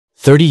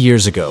30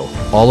 years ago,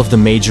 all of the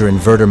major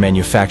inverter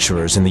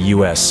manufacturers in the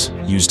US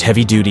used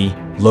heavy-duty,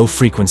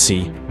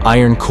 low-frequency,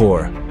 iron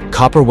core,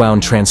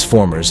 copper-wound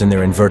transformers in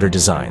their inverter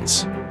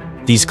designs.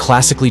 These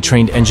classically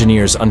trained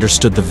engineers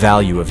understood the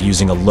value of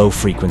using a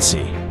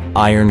low-frequency,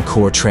 iron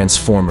core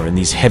transformer in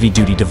these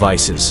heavy-duty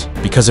devices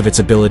because of its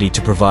ability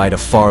to provide a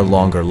far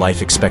longer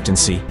life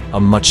expectancy, a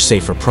much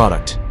safer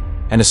product,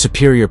 and a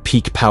superior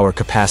peak power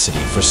capacity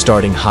for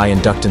starting high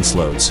inductance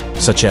loads,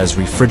 such as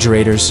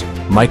refrigerators,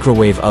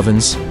 microwave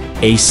ovens,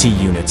 AC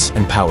units,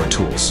 and power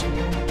tools.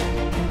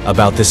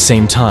 About this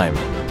same time,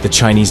 the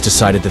Chinese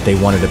decided that they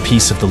wanted a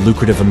piece of the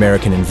lucrative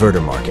American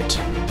inverter market.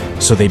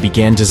 So they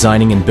began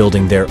designing and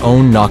building their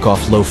own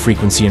knockoff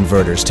low-frequency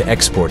inverters to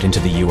export into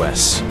the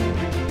US.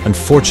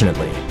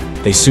 Unfortunately,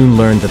 they soon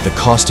learned that the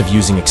cost of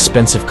using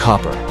expensive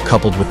copper,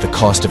 coupled with the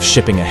cost of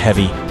shipping a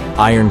heavy,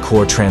 iron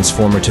core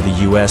transformer to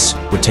the US,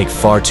 would take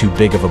far too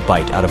big of a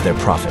bite out of their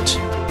profit.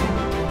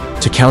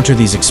 To counter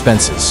these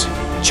expenses,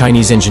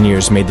 Chinese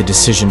engineers made the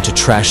decision to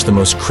trash the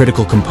most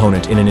critical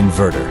component in an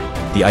inverter,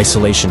 the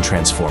isolation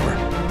transformer,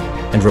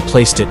 and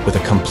replaced it with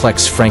a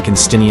complex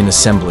Frankensteinian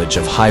assemblage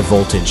of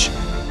high-voltage,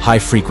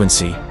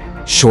 high-frequency,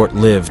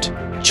 short-lived,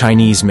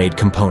 Chinese-made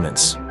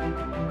components.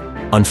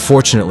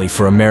 Unfortunately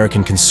for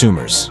American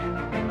consumers,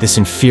 this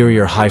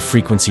inferior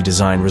high-frequency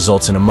design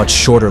results in a much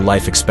shorter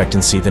life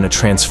expectancy than a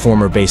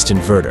transformer-based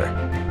inverter,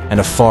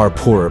 and a far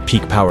poorer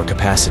peak power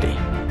capacity.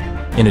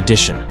 In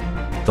addition,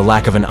 the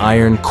lack of an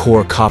iron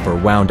core copper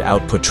wound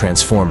output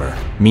transformer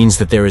means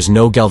that there is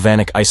no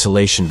galvanic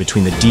isolation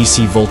between the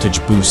DC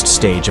voltage boost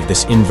stage of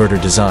this inverter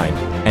design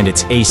and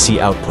its AC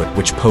output,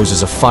 which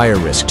poses a fire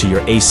risk to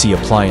your AC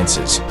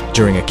appliances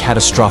during a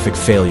catastrophic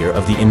failure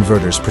of the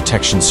inverter's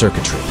protection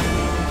circuitry.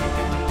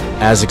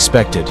 As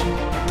expected,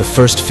 the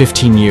first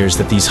 15 years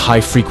that these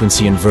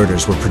high-frequency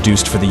inverters were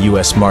produced for the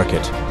US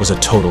market was a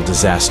total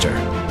disaster,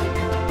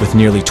 with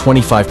nearly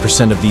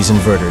 25% of these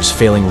inverters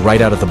failing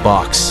right out of the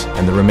box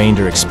and the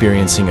remainder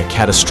experiencing a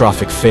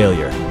catastrophic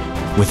failure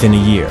within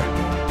a year,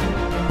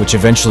 which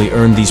eventually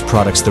earned these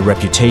products the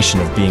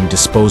reputation of being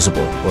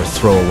disposable or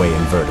throwaway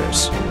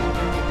inverters.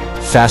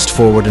 Fast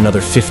forward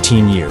another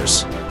 15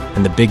 years,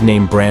 and the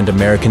big-name brand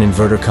American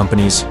inverter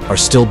companies are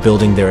still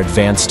building their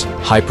advanced,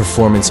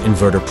 high-performance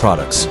inverter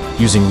products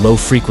using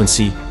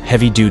low-frequency,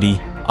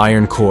 heavy-duty,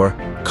 iron core,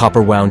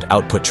 copper-wound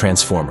output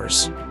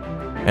transformers.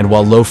 And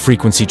while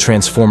low-frequency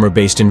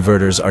transformer-based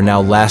inverters are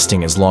now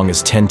lasting as long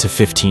as 10 to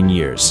 15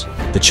 years,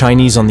 the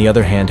Chinese, on the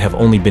other hand, have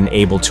only been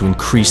able to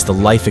increase the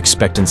life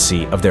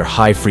expectancy of their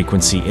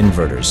high-frequency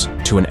inverters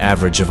to an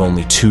average of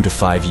only 2 to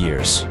 5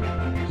 years.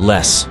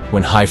 Less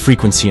when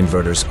high-frequency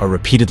inverters are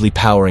repeatedly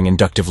powering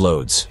inductive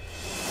loads.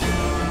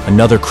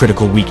 Another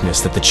critical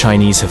weakness that the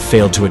Chinese have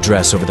failed to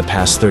address over the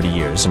past 30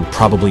 years, and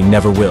probably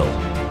never will,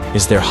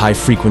 is their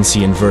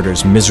high-frequency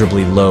inverters'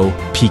 miserably low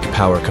peak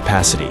power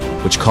capacity,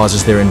 which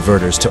causes their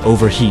inverters to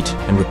overheat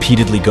and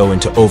repeatedly go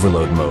into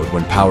overload mode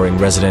when powering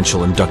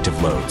residential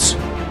inductive loads.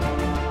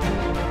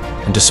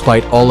 And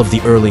despite all of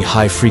the early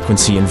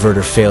high-frequency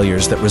inverter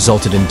failures that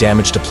resulted in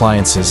damaged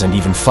appliances and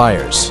even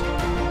fires,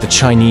 the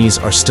Chinese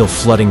are still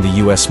flooding the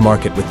US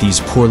market with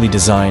these poorly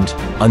designed,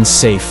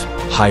 unsafe,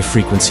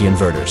 high-frequency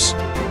inverters.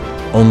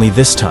 Only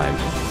this time,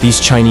 these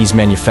Chinese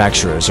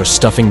manufacturers are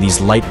stuffing these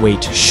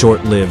lightweight,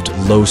 short-lived,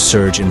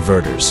 low-surge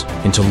inverters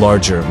into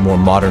larger, more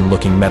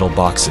modern-looking metal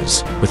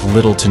boxes with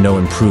little to no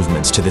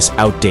improvements to this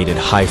outdated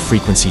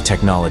high-frequency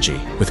technology,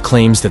 with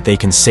claims that they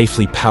can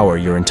safely power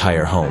your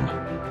entire home.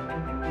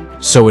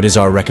 So it is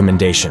our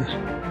recommendation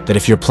that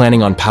if you're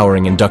planning on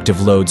powering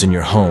inductive loads in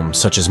your home,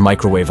 such as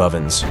microwave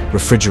ovens,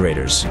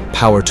 refrigerators,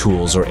 power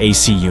tools, or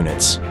AC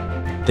units,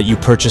 that you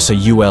purchase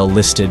a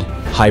UL-listed,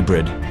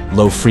 hybrid,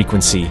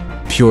 low-frequency,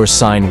 pure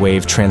sine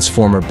wave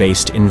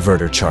transformer-based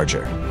inverter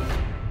charger.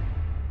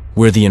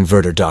 We're the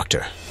Inverter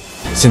Doctor.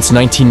 Since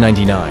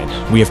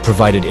 1999, we have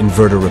provided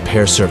inverter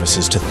repair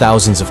services to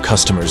thousands of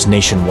customers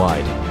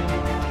nationwide.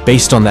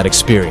 Based on that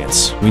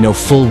experience, we know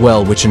full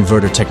well which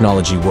inverter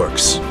technology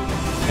works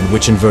and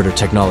which inverter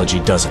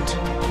technology doesn't.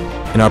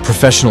 In our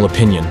professional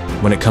opinion,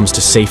 when it comes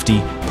to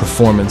safety,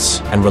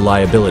 performance, and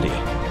reliability,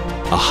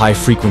 a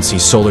high-frequency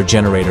solar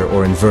generator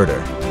or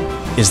inverter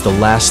is the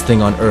last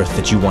thing on earth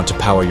that you want to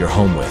power your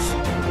home with.